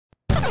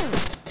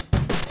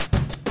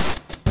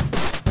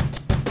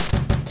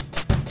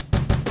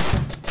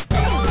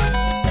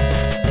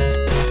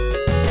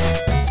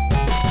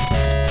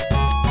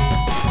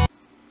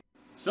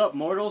up,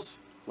 mortals?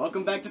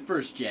 Welcome back to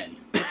First Gen.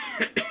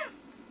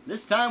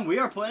 This time we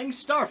are playing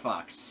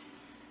Starfox.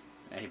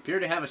 I appear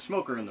to have a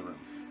smoker in the room.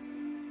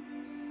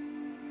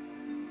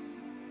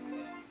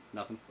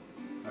 Nothing?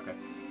 Okay.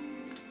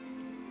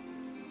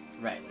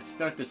 Right, let's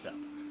start this up.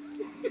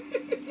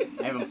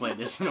 I haven't played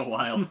this in a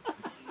while.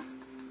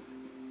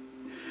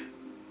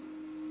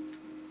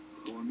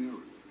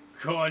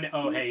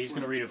 Oh, hey, he's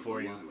gonna read it for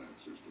you.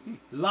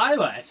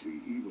 Lilat? The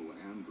evil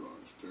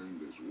androids turned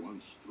this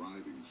once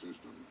thriving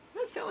system.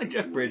 That sound like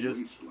Jeff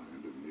Bridges.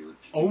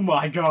 Oh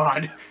my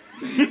god.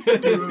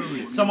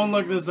 Someone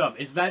look this up.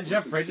 Is that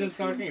Jeff Bridges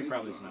talking? It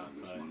probably is not.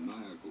 But...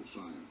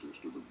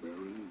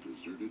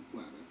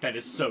 That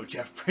is so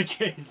Jeff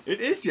Bridges. It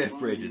is Jeff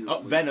Bridges.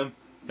 Oh, Venom.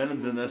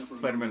 Venom's in this.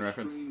 Spider-Man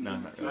reference. No,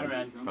 not really.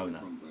 Spider-Man. Probably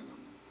not.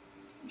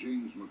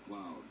 James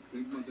McCloud.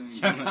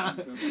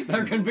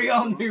 There can be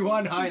only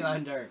one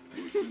Highlander.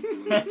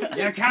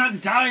 You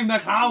can't die,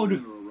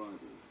 McCloud.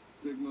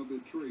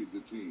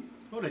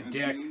 What a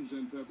dick.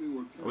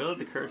 Are we allowed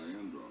to curse?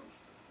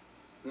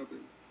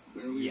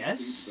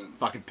 Yes?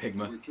 Fucking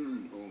Pigma.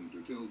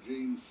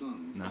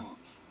 No.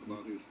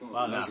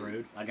 Wow, that's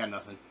rude. I got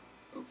nothing.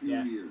 A few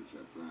years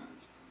have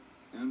passed.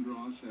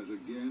 Andros has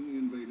again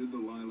invaded the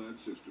Lilat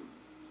system.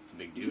 It's a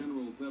big dude.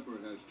 General Pepper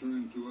has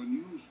turned to a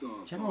new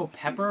star. General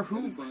Pepper?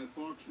 Who? By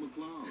Fox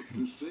McCloud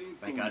to save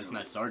Thank God it's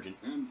not Sergeant.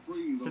 and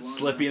free the It's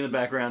Slippy in the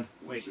background.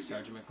 Wait,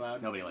 Sergeant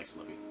McCloud? Nobody likes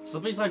Slippy.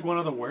 Slippy's like one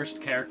of the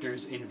worst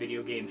characters in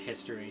video game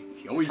history.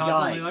 She always He's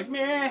constantly dies. like,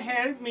 meh,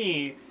 help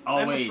me.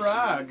 Always. I'm a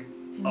frog.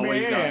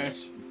 Always Meh."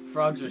 dies.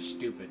 Frogs are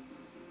stupid.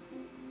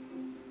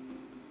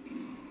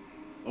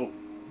 Oh.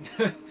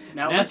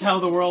 Now That's how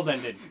the world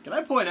ended. Can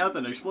I point out that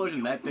an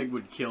explosion that big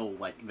would kill,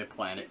 like, the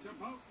planet?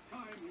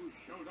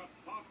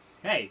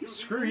 Hey,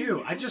 screw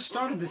you. I just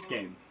started this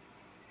game.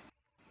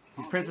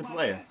 He's Princess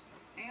Leia.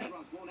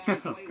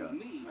 Oh,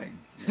 God.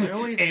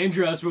 Really?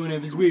 Andros won't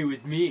have his way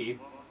with me,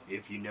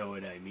 if you know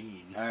what I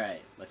mean.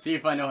 Alright, let's see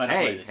if I know how to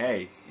play Hey, this.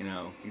 hey, you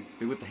know, he's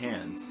big with the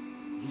hands.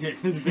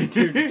 The big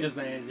dude, just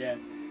the hands, yeah.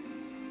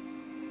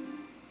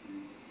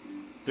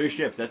 3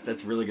 ships,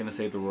 that's really gonna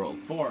save the world.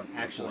 4,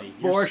 actually.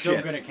 4 You're ships.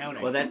 so good at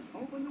counting. Well, that's...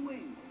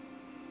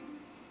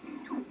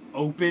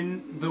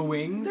 Open the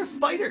wings?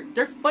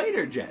 They're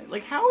fighter jet.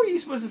 Like, how are you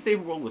supposed to save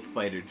a world with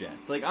fighter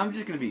jets? Like, I'm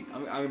just gonna be...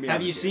 I'm gonna be Have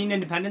honest you here. seen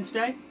Independence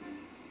Day?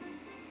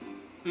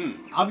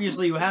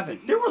 Obviously you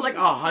haven't. There were like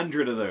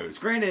 100 of those.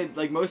 Granted,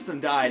 like, most of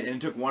them died, and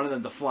it took one of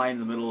them to fly in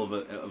the middle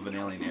of an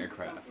alien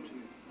aircraft.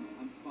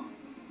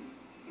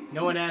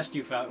 No one asked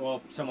you,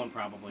 well, someone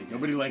probably did.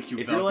 Nobody likes you,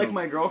 If Falco. you're like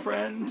my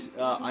girlfriend,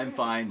 I'm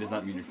fine does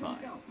not mean you're fine.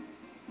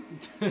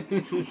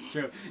 It's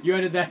true. You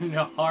ended that in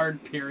a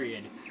hard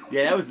period.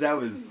 Yeah, that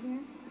was...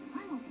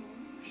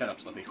 Shut up,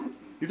 Slippy.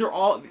 These are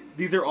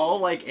all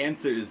like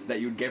answers that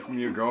you would get from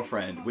your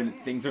girlfriend when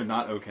things are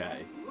not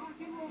okay.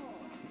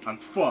 I'm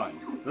fine.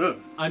 Ugh.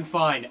 I'm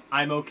fine.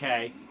 I'm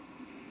okay.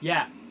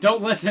 Yeah,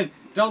 don't listen.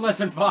 Don't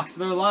listen, Fox.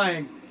 They're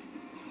lying.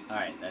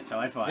 Alright, that's how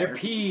I fire. They're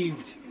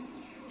peeved.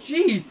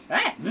 Jeez.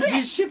 Ah,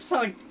 These ships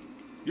are like...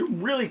 You're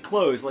really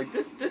close. Like,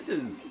 this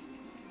is...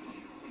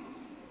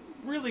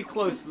 really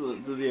close to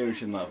the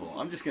ocean level.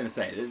 I'm just gonna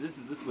say,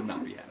 this would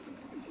not be happening.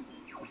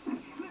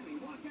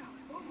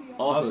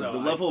 Also, the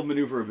level of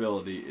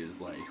maneuverability is,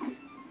 like...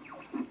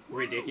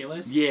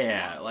 ridiculous?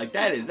 Yeah, like,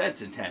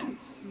 that's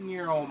intense.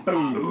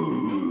 Boom.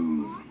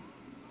 Ooh.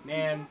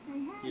 Man,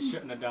 you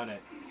shouldn't have done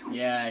it.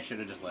 Yeah, I should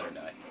have just let her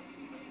die.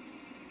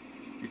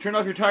 You turned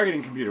off your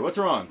targeting computer. What's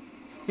wrong?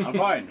 I'm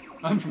fine.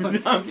 I'm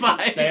fine. I'm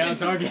fine. Stay on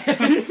target.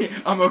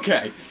 I'm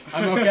okay.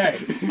 I'm okay.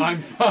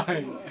 I'm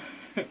fine.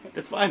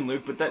 That's fine,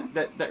 Luke, but that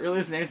really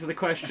doesn't answer the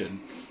question.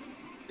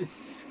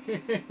 Is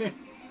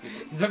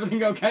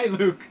everything okay,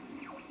 Luke?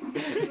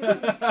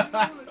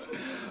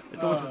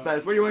 It's almost as bad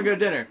as, where do you want to go to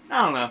dinner?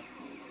 I don't know.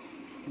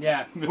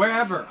 Yeah,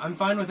 wherever. I'm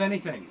fine with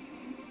anything.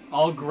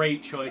 All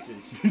great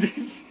choices. Still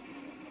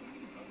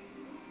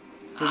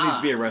needs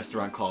to be a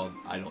restaurant called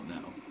I don't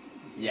know.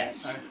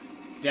 Yes.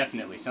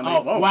 Definitely. Somebody...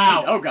 Oh, Whoa.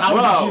 wow. Oh,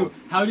 God.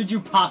 How did you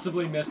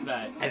possibly miss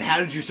that? And how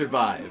did you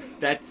survive?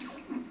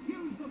 That's...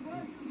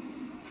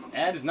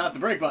 That is not the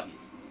brake button.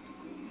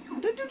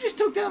 That dude just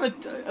took down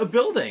a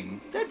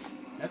building. That's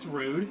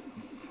rude.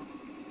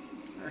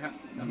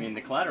 I mean,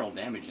 the collateral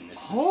damage in this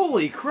is...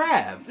 Holy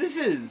crap! This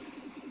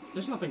is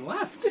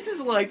left. This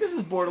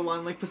is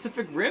borderline like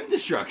Pacific Rim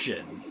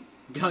destruction.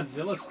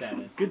 Godzilla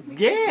status. Good,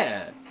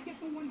 yeah.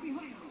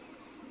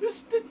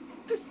 This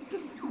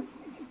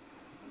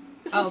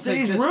whole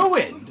city's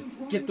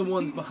ruined. Get the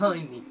ones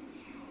behind me.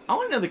 I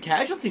want to know the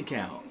casualty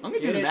count. I'm gonna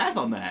do the math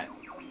on that.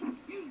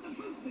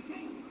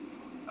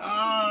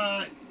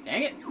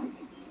 Dang it.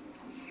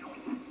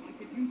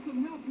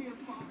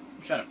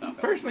 Shut up,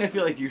 Falco. Personally, I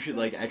feel like you should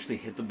like actually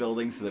hit the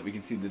building so that we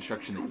can see the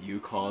destruction that you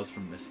caused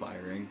from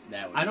misfiring.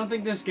 I don't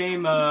think this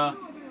game, No,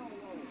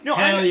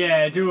 hell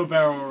yeah, do a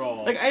barrel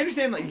roll. Like, I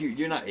understand, like,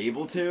 you're not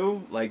able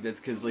to. Like, that's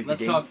because, like,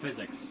 Let's the game talk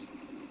physics.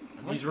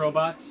 These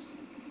robots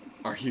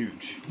are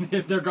huge.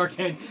 They're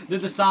gargantuan. They're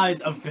the size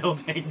of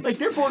buildings. Like,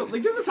 they're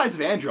the size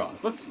of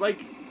Andros. Let's,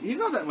 like, he's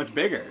not that much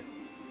bigger.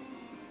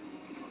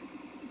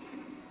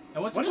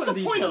 And what's What is the the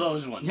these point of ones?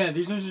 those ones? Yeah,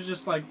 these ones are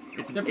just like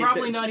they're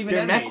probably not even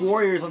They're mech enemies.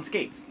 warriors on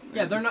skates.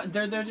 Yeah, they're not.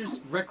 They're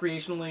just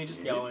recreationally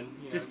just going.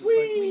 You know, Just like,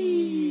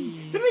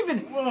 wee. They don't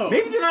even. Whoa.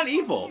 Maybe they're not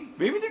evil.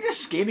 Maybe they're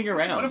just skating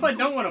around. What if I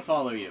don't want to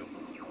follow you?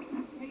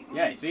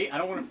 Yeah, see? I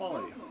don't want to follow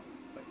you.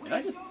 Wait, did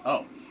I just...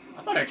 Oh.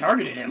 I thought I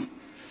targeted him.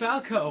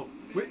 Falco.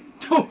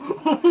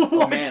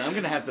 Oh man, I'm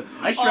gonna have to.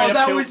 I straight up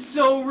that killed... was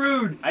so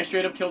rude. I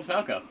straight up killed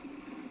Falco.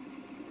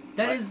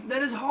 That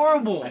is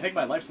horrible. I think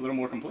my life's a little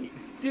more complete.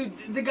 Dude,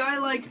 the guy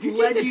like If you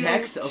led take the you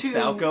text of to...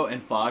 Falco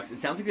and Fox, it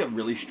sounds like a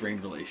really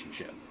strained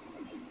relationship.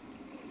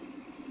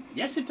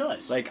 Yes, it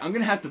does. Like, I'm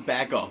gonna have to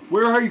back off.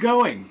 Where are you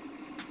going?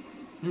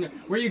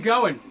 Where you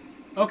going?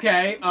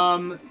 Okay,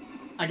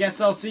 I guess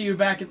I'll see you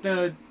back at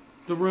the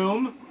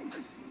room.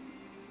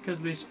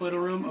 Because they split a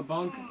room, a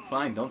bunk.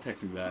 Fine, don't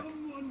text me back.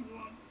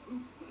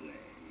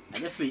 I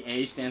guess the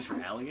A stands for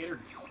alligator.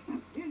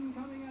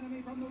 Incoming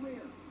enemy from the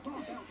rear.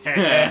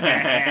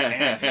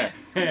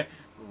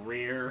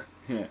 Rear.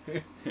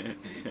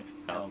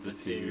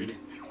 Altitude.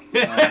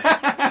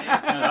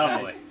 Oh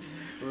boy.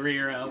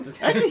 Rear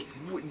altitude. I think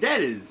that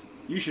is.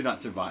 You should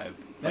not survive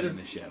That fighting is-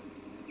 the ship.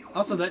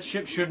 Also, that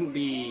ship shouldn't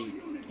be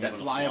That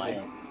would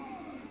flyable. fly.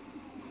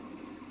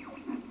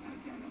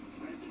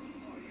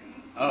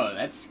 Oh,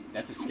 that's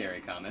a scary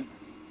comment.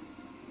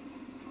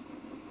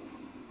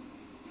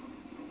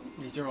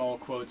 These are all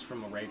quotes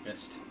from a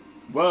rapist.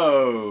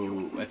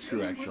 Whoa, that's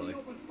true actually.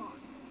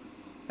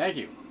 Thank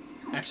you.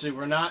 Actually,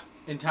 we're not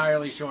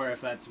entirely sure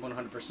if that's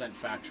 100%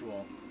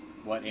 factual.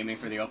 What, aiming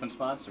for the open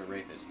spots or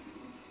rapist?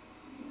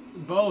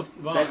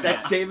 Both. That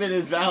statement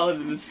is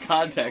valid in this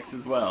context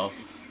as well.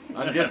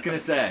 I'm just gonna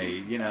say,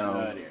 you Oh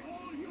know.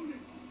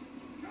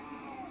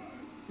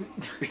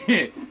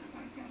 dear.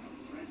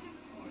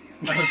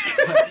 Oh,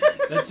 God.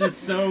 That's just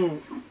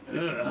so...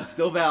 It's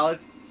still valid.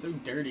 So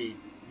dirty.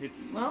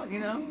 It's, well, you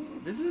know,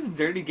 this is a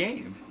dirty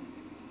game.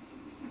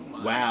 Oh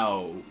my.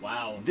 Wow.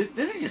 Wow. This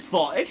is just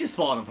it's just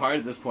falling apart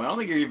at this point. I don't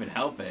think you're even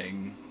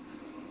helping.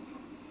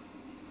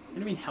 What do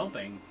you mean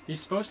helping? You're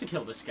supposed to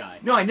kill this guy.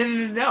 No,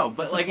 no. But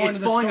That's the like point it's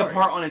of the falling story.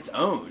 apart on its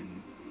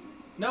own.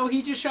 No,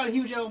 he just shot a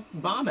huge old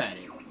bomb at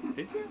him.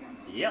 Did you?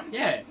 Yep.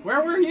 Yeah,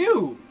 where were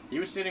you? He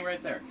was sitting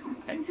right there.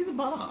 I didn't see the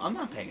bomb. I'm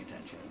not paying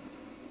attention.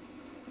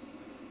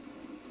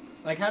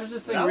 Like, how does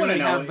this thing What I wanna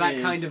really know have that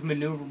is- kind of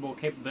maneuverable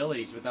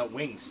capabilities without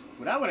wings?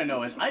 What I want to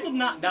know is, I did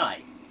not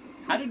die.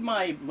 How did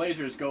my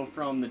lasers go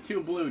from the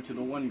 2 blue to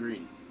the 1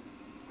 green?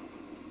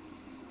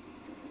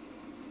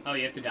 Oh,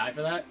 you have to die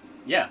for that?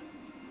 Yeah.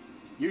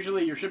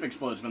 Usually your ship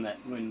explodes when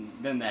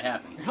that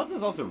happens. Your health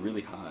is also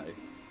really high.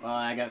 Well,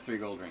 I got 3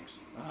 gold rings.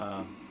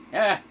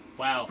 Yeah.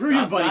 Wow. Screw you,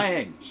 Stop buddy.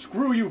 dying.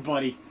 Screw you,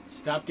 buddy.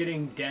 Stop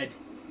getting dead.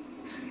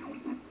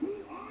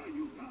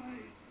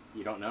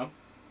 You don't know?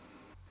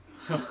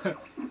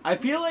 I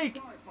feel like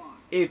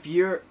if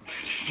you're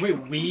Wait,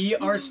 we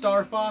are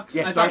Starfox?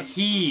 Yeah, I Star- thought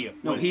he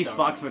no, was he's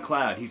Star Fox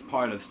McCloud. He's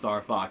part of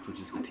Starfox, which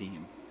is the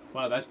team.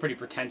 Wow, that's pretty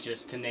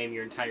pretentious to name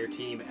your entire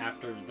team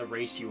after the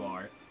race you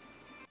are.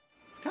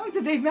 It's kind of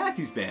like the Dave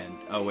Matthews Band.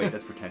 Oh wait,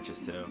 that's pretentious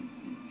too.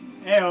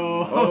 Ew.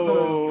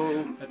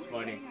 Oh. That's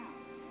funny.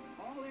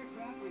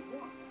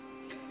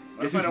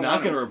 Guess if I who's don't not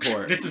want gonna to?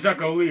 report? This is our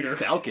co-leader.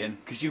 Falcon,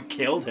 because you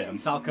killed him.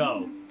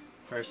 Falco.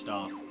 First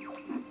off.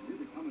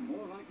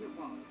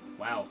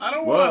 Wow. I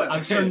don't Whoa. want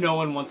I'm sure no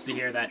one wants to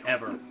hear that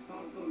ever.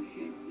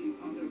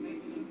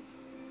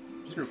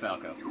 Screw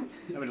Falco.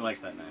 Nobody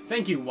likes that man.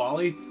 Thank you,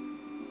 Wally.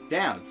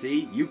 Down.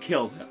 See, you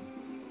killed him.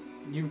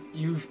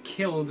 You've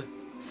killed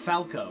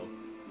Falco.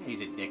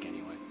 He's a dick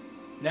anyway.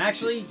 And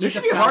actually, There he's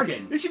a should be a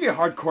Falcon. there should be a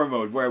hardcore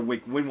mode where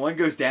when one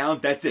goes down,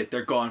 that's it.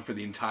 They're gone for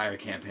the entire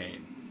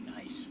campaign.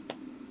 Nice.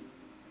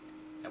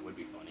 That would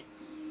be funny.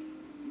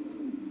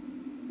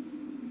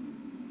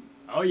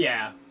 Oh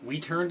yeah, we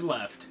turned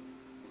left.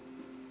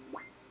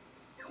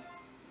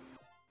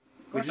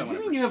 Wait, does I this wanna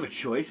mean you have a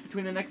choice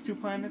between the next 2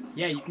 planets?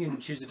 Yeah, you can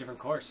choose a different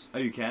course Oh,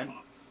 you can?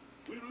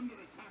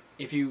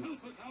 if you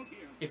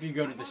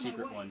go to the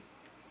secret one.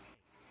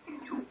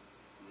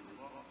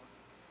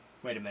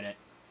 Wait a minute.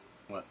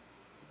 What?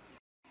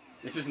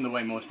 This isn't the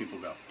way most people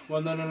go.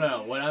 Well,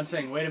 no. What I'm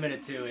saying, wait a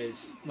minute, too,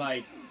 is,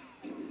 like,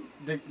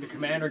 the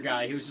commander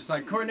guy, he was just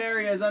like,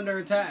 Corneria is under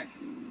attack.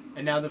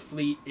 And now the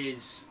fleet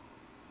is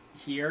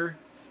here,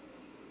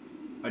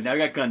 Oh, now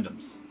you got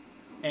Gundams.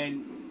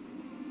 and...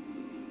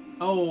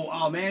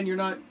 Oh, man, you're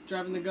not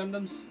driving the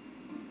Gundams?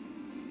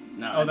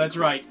 No. Oh, that's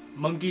right.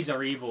 Monkeys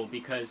are evil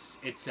because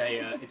it's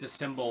a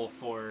symbol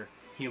for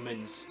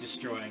humans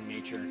destroying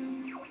nature.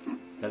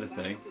 Is that a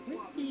thing?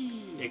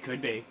 It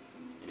could be.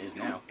 It is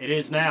now. It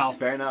is now. It's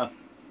fair enough.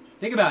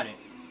 Think about it.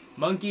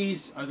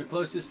 Monkeys are the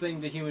closest thing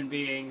to human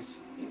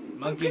beings.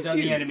 Monkeys are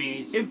the Confused.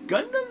 enemies. If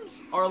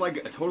Gundams are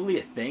like totally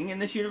a thing in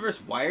this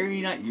universe, why are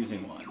you not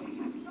using one?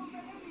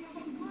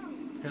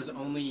 Because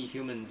only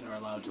humans are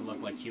allowed to look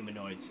like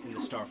humanoids in the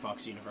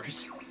Starfox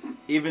universe.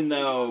 Even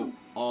though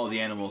all the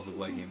animals look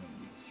like humans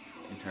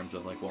in terms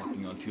of like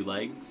walking on 2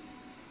 legs.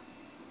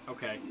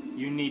 Okay,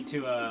 you need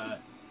to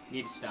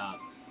stop.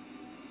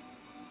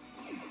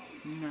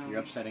 You're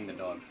upsetting the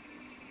dog.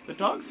 The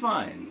dog's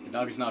fine. The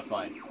dog is not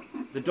fine.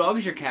 The dog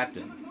is your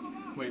captain.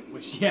 Wait,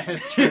 which, yeah,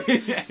 that's true.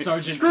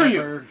 Sergeant Screw you.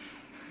 Pepper.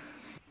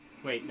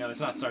 Wait, no, it's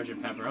not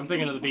Sergeant Pepper. I'm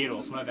thinking of the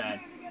Beatles, my bad.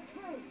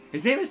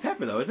 His name is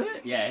Pepper, though, isn't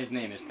it? Yeah, his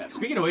name is Pepper.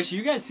 Speaking of which,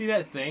 you guys see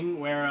that thing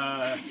where,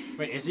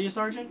 wait, is he a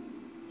sergeant?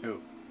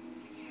 Who?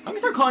 I'm gonna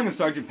start calling him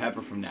Sergeant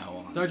Pepper from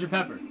now on. Sergeant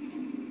Pepper.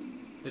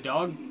 The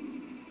dog?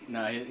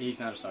 No,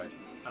 he's not a sergeant.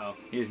 Oh.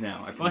 He is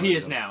now. Well, he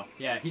is now.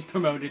 Yeah, he's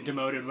promoted,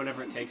 demoted,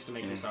 whatever it takes to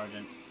make him a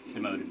sergeant.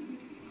 Demoted.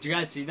 Did you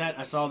guys see that?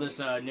 I saw this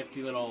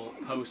nifty little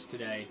post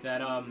today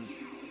that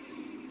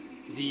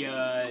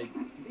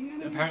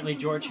apparently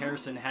George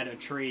Harrison had a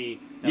tree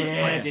that was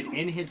planted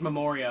in his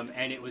memoriam,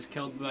 and it was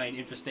killed by an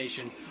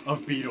infestation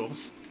of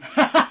beetles.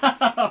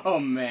 Oh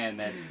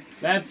man,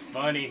 That's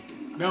funny.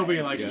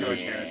 Nobody likes good.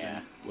 George Yeah.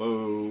 Harrison.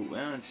 Whoa,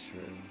 well, that's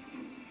true.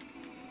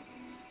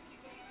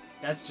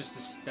 That's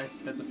just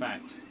that's a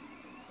fact.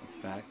 That's a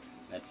fact.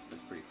 That's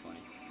pretty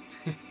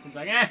funny. It's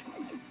like,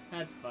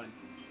 that's fun.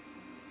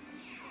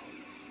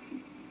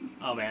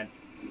 Oh man.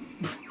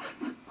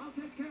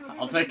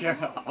 I'll take care.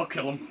 I'll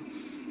kill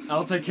him.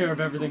 I'll take care of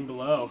everything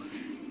below.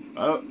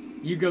 Oh.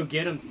 You go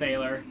get him,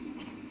 Thaler.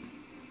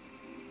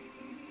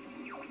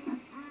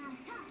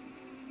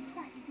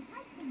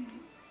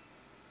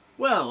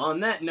 Well, on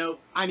that note,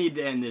 I need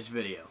to end this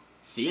video.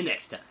 See you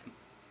next time.